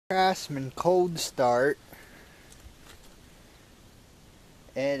Craftsman cold start.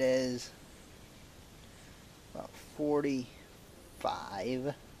 It is about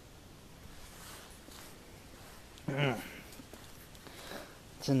 45.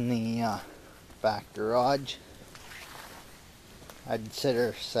 It's in the back garage. I'd consider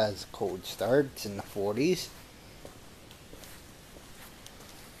it says cold start. It's in the 40s.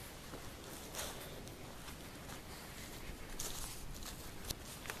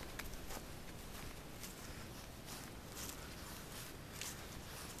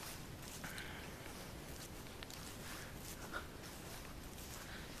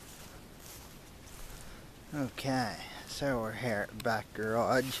 Okay, so we're here at the back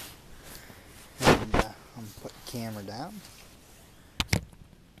garage, and I'm gonna put the camera down.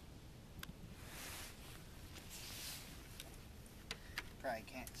 Probably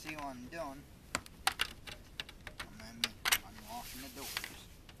can't see what I'm doing. I'm unlocking the doors.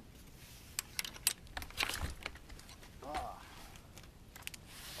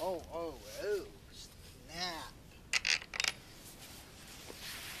 Oh, snap.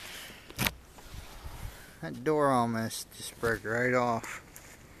 That door almost just broke right off.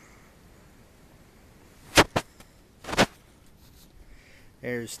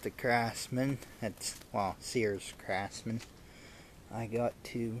 There's the craftsman. That's, well, Sears craftsman. I got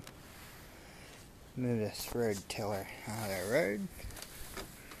to move this road tiller out of the road.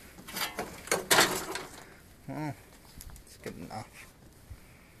 Well, it's good enough.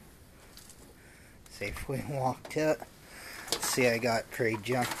 See if we walk to it. See, I got pretty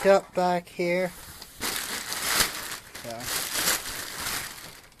jumped up back here. So,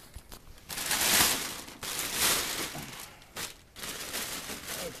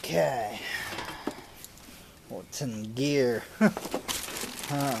 okay, what's in gear?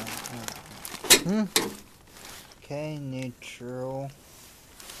 Okay, neutral,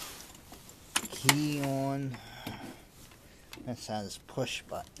 key on. That says push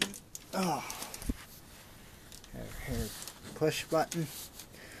button. Oh, here's push button.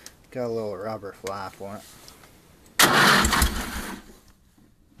 Got a little rubber flap on it.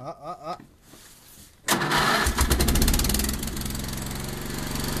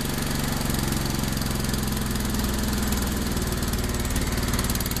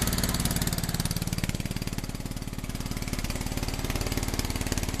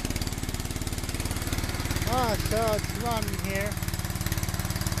 So it's running here.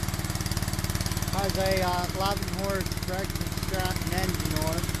 Has a 11 horse traction strapping engine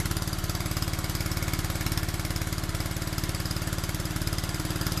on it.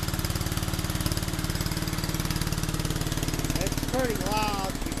 It's pretty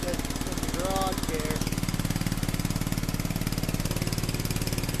loud because it's in the garage here.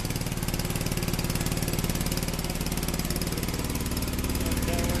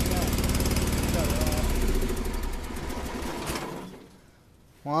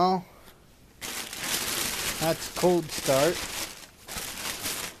 Well, that's cold start.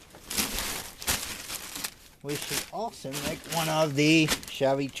 We should also make one of the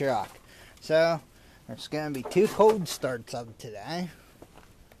Chevy truck. So, there's going to be 2 cold starts of today.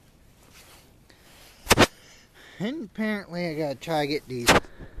 And apparently I got to try to get these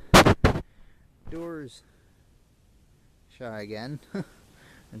doors shut again.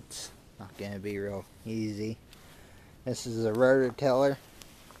 It's not going to be real easy. This is a rotor tiller.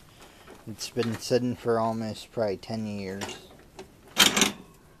 It's been sitting for almost probably 10 years. I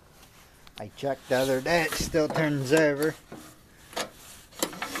checked the other day, it still turns over.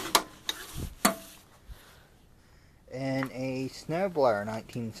 And a snowblower,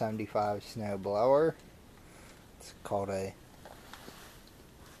 1975 snowblower. It's called a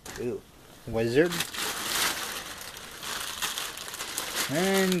Wizard.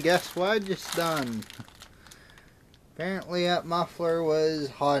 And guess what I just done? Apparently that muffler was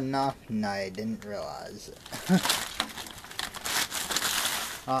hot enough and I didn't realize it.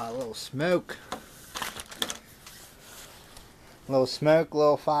 A little smoke. Little smoke,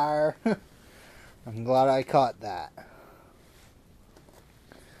 little fire. I'm glad I caught that.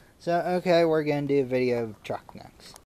 So, okay, we're going to do a video of truck next.